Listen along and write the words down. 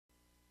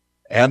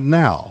And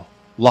now,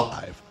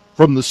 live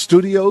from the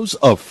studios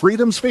of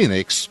Freedom's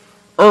Phoenix,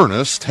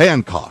 Ernest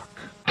Hancock.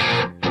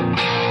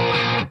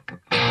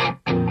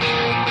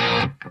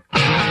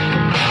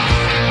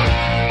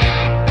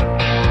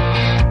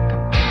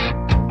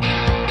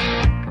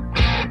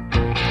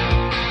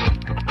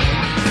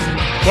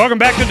 Welcome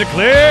back to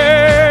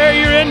Declare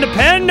Your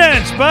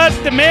Independence.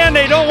 But, man,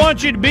 they don't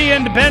want you to be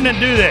independent,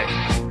 do they?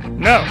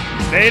 No,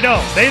 they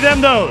don't. They,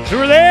 them, those. Who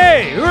are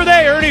they? Who are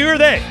they, Ernie? Who are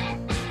they?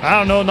 I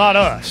don't know, not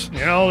us. You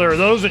know, there are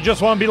those that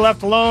just want to be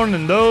left alone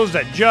and those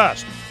that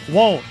just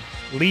won't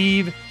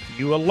leave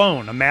you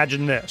alone.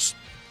 Imagine this.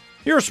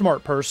 You're a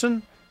smart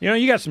person. You know,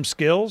 you got some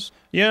skills.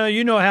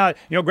 You know how,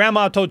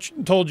 Grandma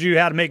told you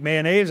how to make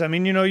mayonnaise. I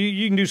mean,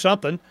 you can do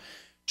something.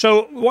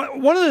 So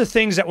one of the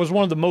things that was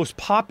one of the most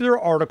popular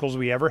articles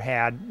we ever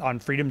had on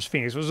Freedom's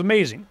Phoenix was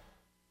amazing.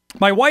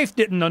 My wife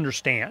didn't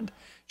understand.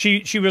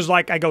 She was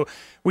like,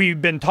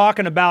 we've been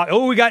talking about,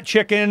 we got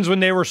chickens when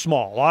they were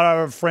small. A lot of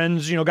our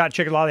friends, got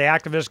chickens. A lot of the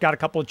activists got a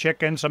couple of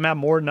chickens. Some have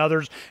more than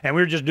others. And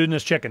we were just doing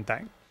this chicken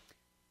thing.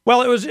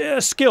 Well, it was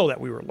a skill that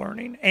we were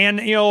learning.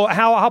 And,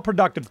 how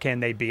productive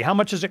can they be? How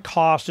much does it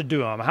cost to do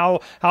them?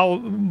 How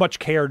much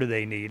care do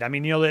they need? I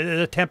mean,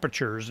 the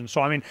temperatures. And so,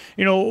 I mean,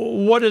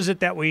 what is it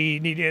that we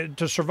need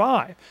to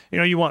survive?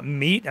 You want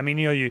meat. I mean,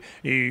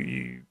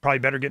 you probably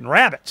better getting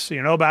rabbits,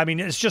 but I mean,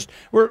 it's just,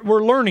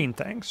 we're learning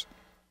things.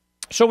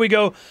 So we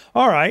go,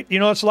 all right,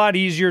 it's a lot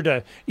easier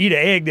to eat an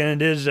egg than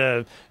it is,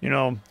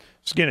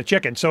 skin a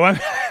chicken. So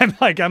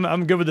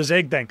I'm good with this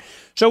egg thing.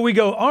 So we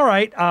go, all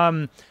right,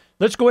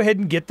 let's go ahead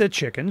and get the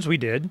chickens. We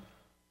did.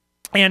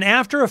 And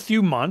after a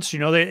few months,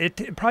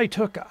 it probably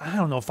took,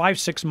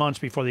 5-6 months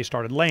before they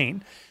started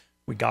laying.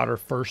 We got our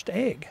first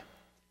egg.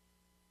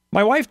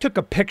 My wife took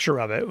a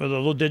picture of it with a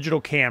little digital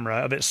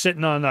camera of it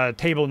sitting on a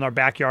table in our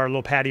backyard, a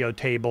little patio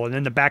table. And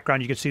in the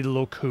background, you could see the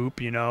little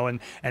coop, and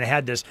it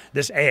had this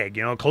egg,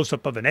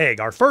 close-up of an egg.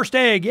 Our first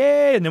egg,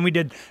 yay! And then we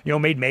did,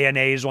 made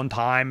mayonnaise one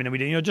time. And then we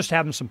did, just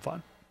having some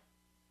fun.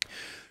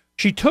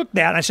 She took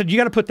that, and I said, you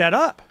got to put that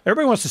up.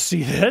 Everybody wants to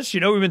see this.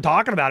 We've been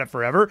talking about it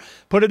forever.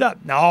 Put it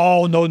up.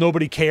 No,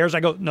 nobody cares. I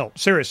go, no,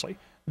 seriously,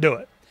 do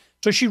it.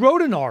 So she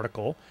wrote an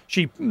article.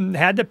 She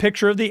had the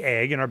picture of the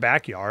egg in our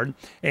backyard,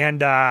 and,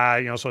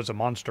 so it's a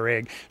monster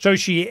egg. So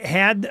she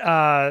had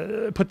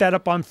put that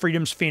up on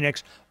Freedom's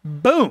Phoenix.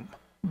 Boom.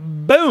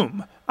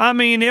 Boom. I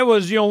mean, it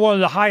was, one of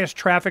the highest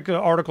traffic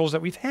articles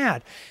that we've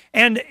had.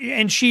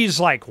 And she's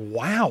like,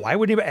 wow, I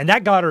wouldn't even, and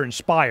that got her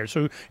inspired.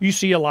 So you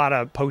see a lot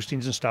of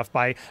postings and stuff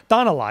by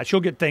Donna Lott. She'll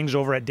get things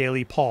over at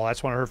Daily Paul.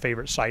 That's one of her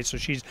favorite sites. So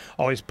she's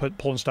always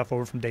pulling stuff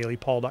over from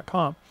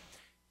dailypaul.com.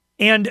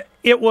 And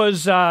it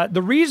was,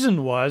 the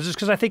reason is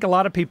because I think a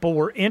lot of people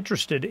were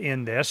interested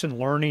in this and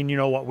learning,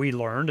 what we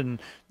learned, and,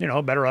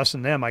 better us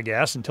than them, I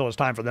guess, until it's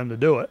time for them to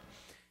do it.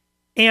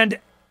 And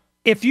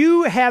if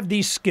you have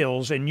these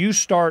skills and you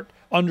start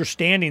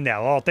understanding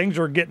that, things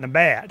are getting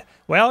bad,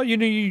 well,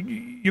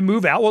 you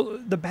move out. Well,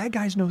 the bad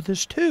guys know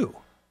this too.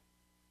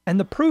 And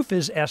the proof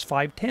is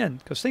S510,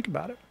 because think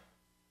about it.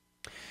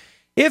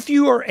 If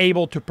you are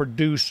able to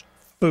produce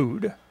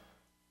food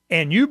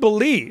and you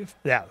believe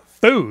that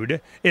food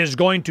is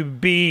going to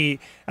be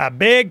a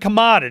big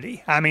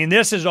commodity. I mean,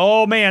 this is,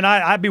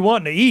 I'd be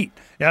wanting to eat.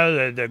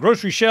 The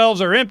grocery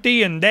shelves are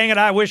empty, and dang it,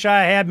 I wish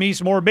I had me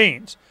some more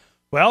beans.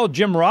 Well,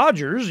 Jim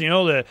Rogers,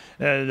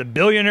 the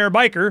billionaire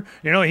biker,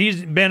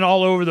 he's been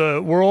all over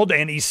the world,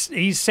 and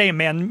he's saying,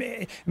 man,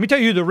 let me tell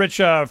you who the rich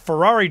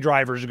Ferrari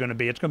drivers are going to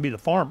be. It's going to be the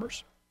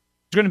farmers.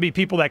 It's going to be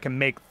people that can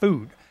make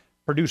food,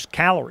 produce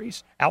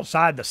calories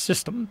outside the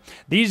system.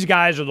 These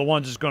guys are the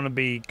ones that's going to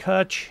be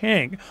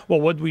ka-ching.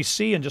 Well, what did we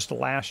see in just the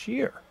last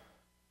year?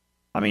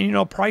 I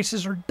mean,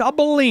 prices are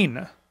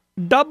doubling.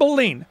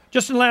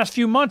 Just in the last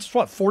few months,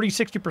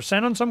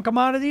 40-60% on some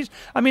commodities?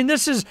 I mean,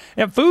 this is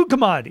food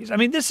commodities. I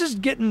mean, this is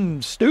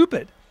getting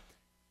stupid.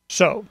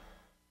 So,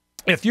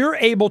 if you're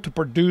able to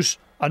produce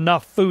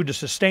enough food to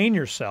sustain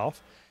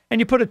yourself, and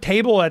you put a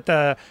table at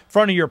the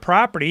front of your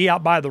property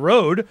out by the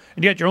road,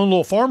 and you got your own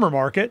little farmer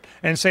market,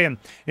 and saying,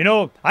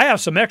 I have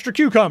some extra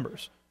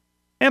cucumbers,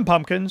 and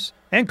pumpkins,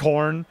 and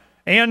corn,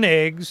 and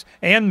eggs,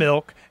 and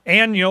milk,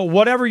 and,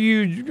 whatever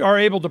you are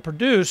able to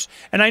produce.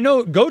 And I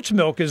know goat's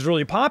milk is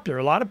really popular.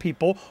 A lot of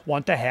people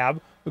want to have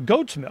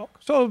goat's milk.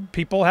 So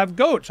people have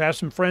goats. I have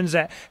some friends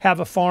that have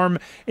a farm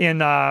in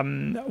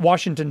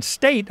Washington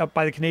State up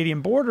by the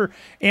Canadian border,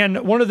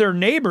 and one of their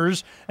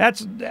neighbors,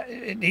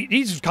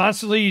 he's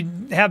constantly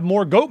have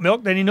more goat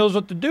milk than he knows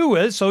what to do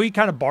with, so he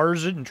kind of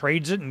barters it and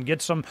trades it and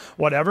gets some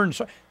whatever. And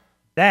so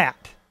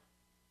that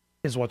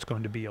is what's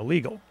going to be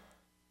illegal,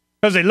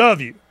 because they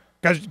love you.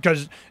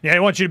 Because they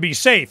want you to be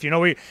safe.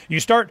 You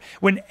start,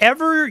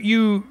 whenever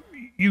you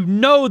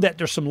know that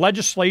there's some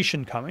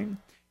legislation coming,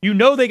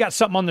 they got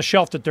something on the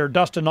shelf that they're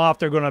dusting off,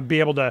 they're going to be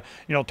able to,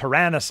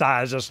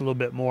 tyrannicize us a little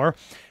bit more.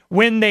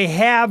 When they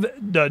have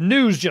the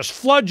news just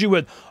flood you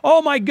with,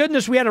 oh my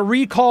goodness, we had a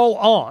recall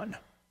on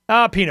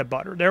peanut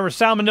butter. There was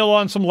salmonella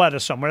on some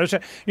lettuce somewhere.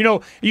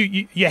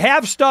 You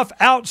have stuff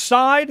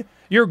outside,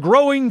 you're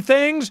growing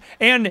things,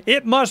 and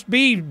it must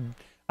be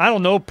I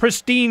don't know,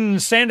 pristine,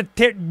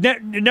 sanitary,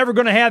 never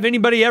going to have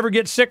anybody ever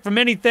get sick from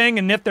anything,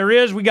 and if there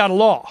is, we got a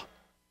law.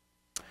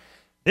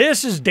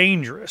 This is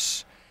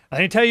dangerous. I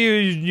can tell you,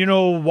 you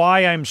know,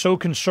 why I'm so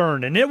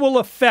concerned, and it will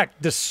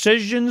affect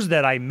decisions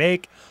that I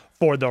make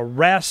for the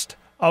rest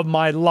of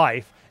my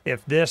life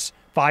if this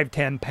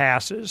 510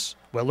 passes.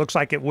 Well, it looks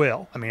like it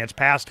will. I mean, it's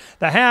passed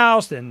the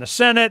House, then the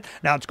Senate.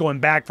 Now it's going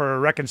back for a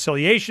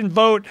reconciliation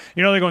vote.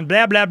 You know, they're going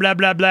blah, blah, blah,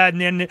 blah, blah,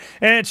 and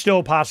it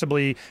still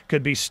possibly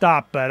could be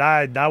stopped, but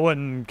I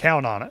wouldn't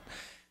count on it.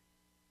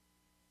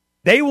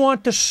 They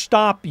want to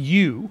stop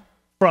you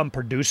from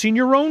producing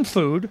your own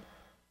food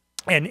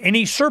and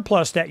any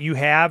surplus that you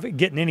have,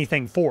 getting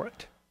anything for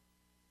it.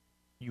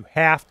 You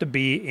have to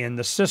be in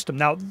the system.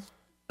 Now,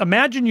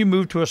 imagine you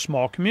move to a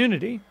small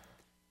community.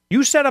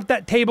 You set up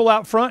that table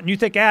out front and you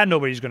think,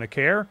 nobody's going to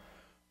care.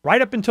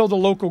 Right up until the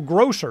local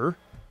grocer,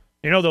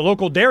 you know, the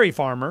local dairy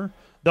farmer,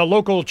 the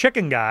local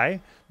chicken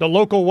guy, the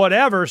local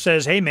whatever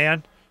says, hey,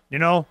 man, you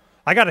know,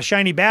 I got a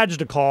shiny badge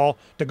to call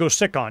to go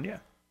sick on you.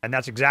 And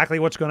that's exactly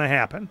what's going to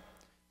happen.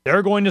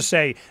 They're going to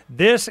say,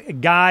 this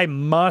guy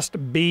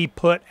must be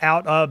put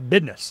out of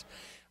business.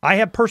 I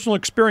have personal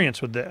experience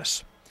with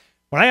this.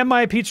 When I had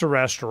my pizza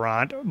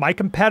restaurant, my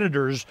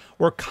competitors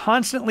were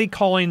constantly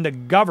calling the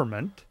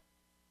government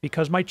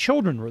because my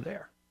children were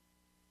there.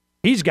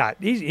 He's got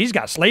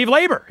slave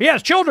labor. He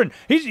has children.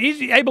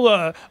 He's able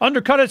to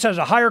undercut it as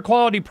a higher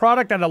quality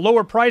product at a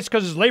lower price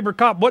because his labor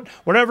cop,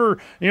 whatever,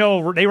 you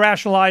know, they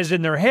rationalized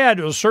in their head.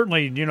 It was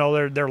certainly, you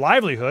know, their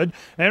livelihood.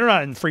 And they're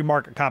not in free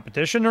market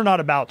competition. They're not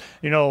about,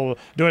 you know,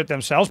 doing it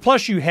themselves.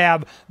 Plus you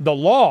have the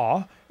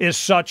law is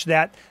such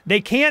that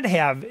they can't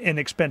have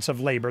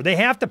inexpensive labor. They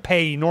have to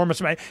pay enormous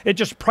amount. It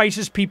just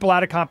prices people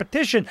out of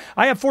competition.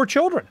 I have 4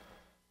 children.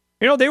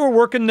 You know, they were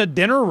working the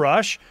dinner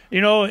rush,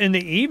 you know, in the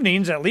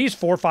evenings, at least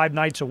 4 or 5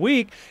 nights a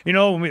week, you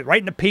know,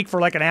 right in the peak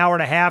for like an hour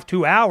and a half,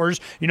 2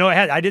 hours. You know,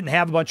 I didn't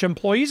have a bunch of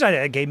employees.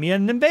 It gave me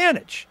an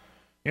advantage.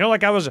 You know,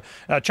 like I was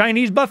a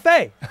Chinese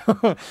buffet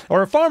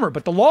or a farmer.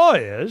 But the law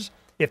is,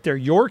 if they're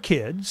your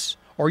kids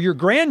or your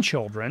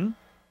grandchildren,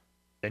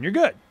 then you're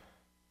good.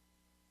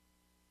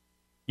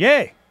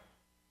 Yay.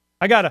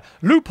 I got a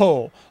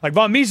loophole. Like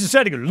Von Mises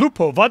said, he goes,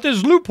 loophole. What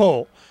is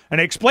loophole? And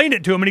I explained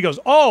it to him, and he goes,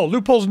 oh,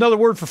 loophole's another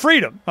word for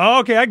freedom. Oh,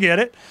 okay, I get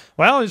it.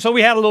 Well, so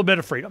we had a little bit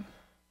of freedom.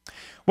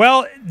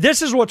 Well,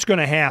 this is what's going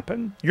to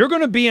happen. You're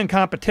going to be in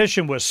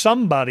competition with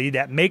somebody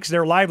that makes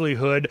their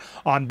livelihood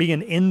on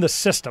being in the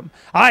system.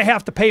 I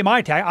have to pay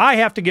my tax. I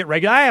have to get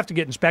regular. I have to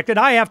get inspected.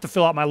 I have to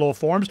fill out my little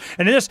forms.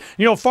 And this,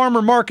 you know,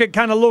 farmer market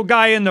kind of little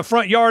guy in the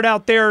front yard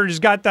out there has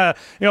got the,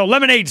 you know,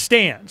 lemonade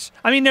stands.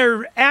 I mean,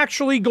 they're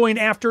actually going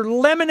after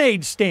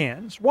lemonade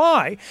stands.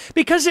 Why?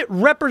 Because it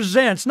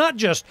represents not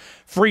just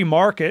free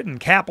market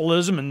and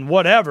capitalism and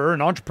whatever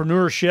and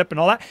entrepreneurship and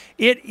all that.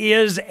 It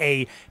is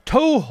a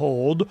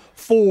toehold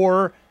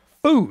for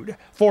food,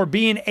 for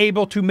being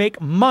able to make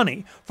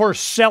money, for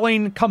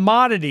selling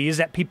commodities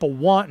that people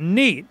want and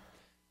need.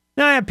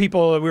 Now, I have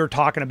people, we were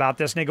talking about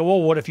this, and they go,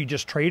 well, what if you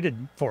just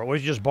traded for it? What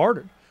if you just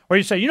bartered? Or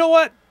you say, you know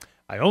what?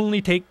 I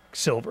only take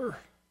silver.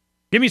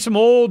 Give me some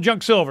old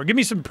junk silver. Give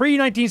me some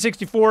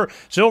pre-1964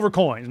 silver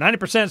coins,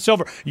 90%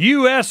 silver.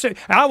 U.S.,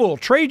 I will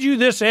trade you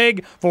this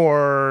egg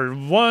for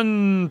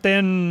one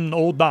thin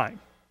old dime.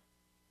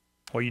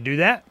 Will you do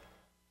that?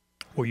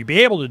 Will you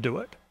be able to do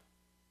it?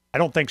 I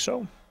don't think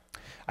so.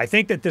 I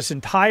think that this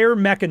entire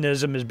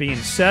mechanism is being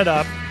set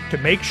up to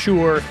make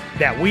sure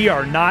that we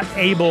are not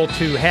able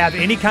to have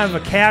any kind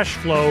of a cash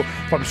flow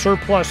from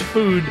surplus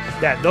food,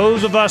 that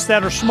those of us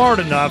that are smart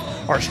enough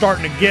are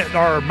starting to get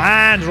our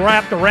minds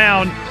wrapped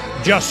around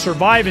just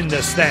surviving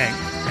this thing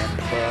and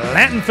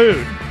planting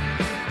food.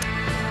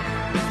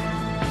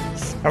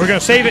 Are we going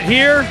to save it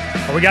here,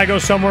 or we got to go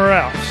somewhere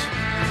else?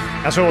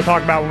 That's what we'll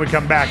talk about when we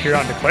come back here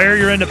on Declare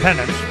Your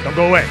Independence. Don't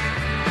go away.